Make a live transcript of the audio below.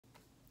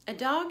A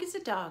Dog is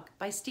a Dog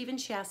by Stephen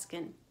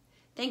Shaskan.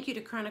 Thank you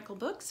to Chronicle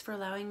Books for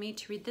allowing me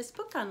to read this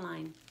book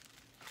online.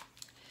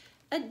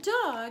 A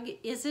dog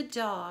is a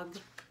dog,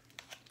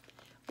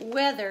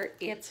 whether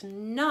it's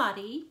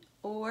naughty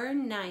or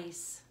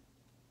nice.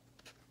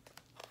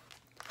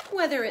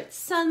 Whether it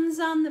suns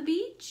on the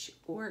beach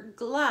or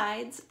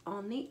glides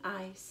on the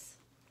ice.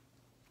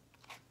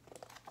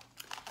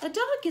 A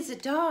dog is a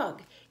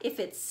dog if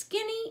it's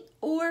skinny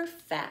or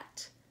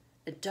fat.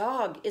 A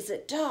dog is a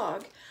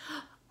dog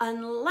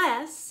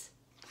unless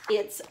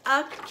it's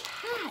a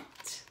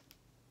cat.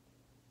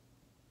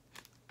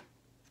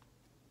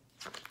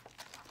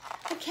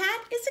 A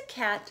cat is a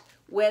cat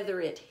whether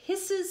it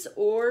hisses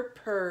or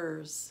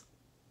purrs.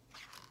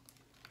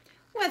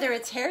 Whether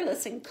it's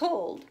hairless and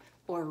cold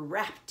or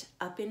wrapped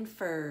up in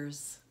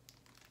furs.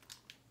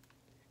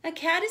 A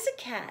cat is a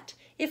cat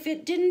if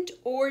it didn't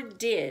or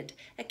did.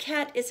 A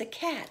cat is a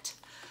cat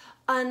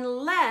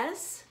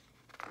unless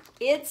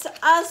it's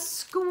a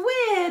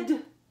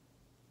squid.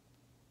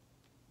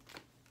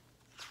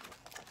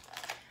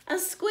 A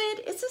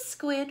squid is a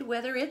squid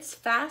whether it's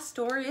fast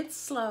or it's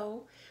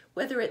slow,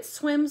 whether it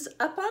swims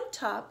up on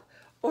top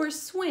or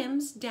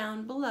swims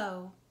down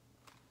below.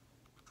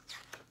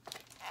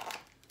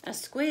 A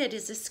squid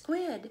is a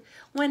squid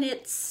when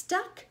it's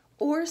stuck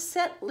or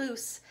set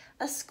loose.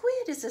 A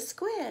squid is a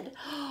squid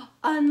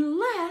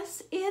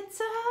unless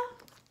it's a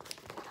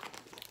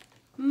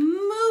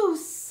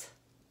moose.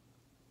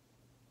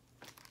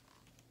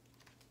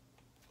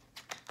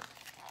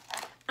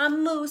 A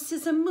moose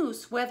is a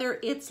moose whether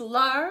it's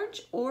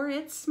large or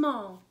it's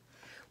small,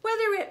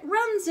 whether it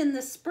runs in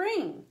the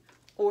spring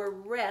or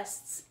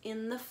rests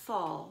in the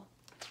fall.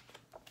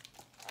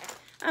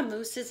 A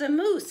moose is a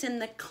moose in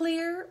the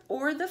clear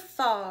or the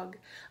fog.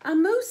 A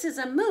moose is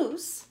a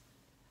moose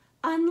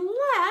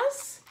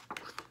unless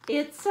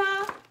it's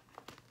a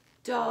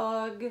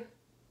dog.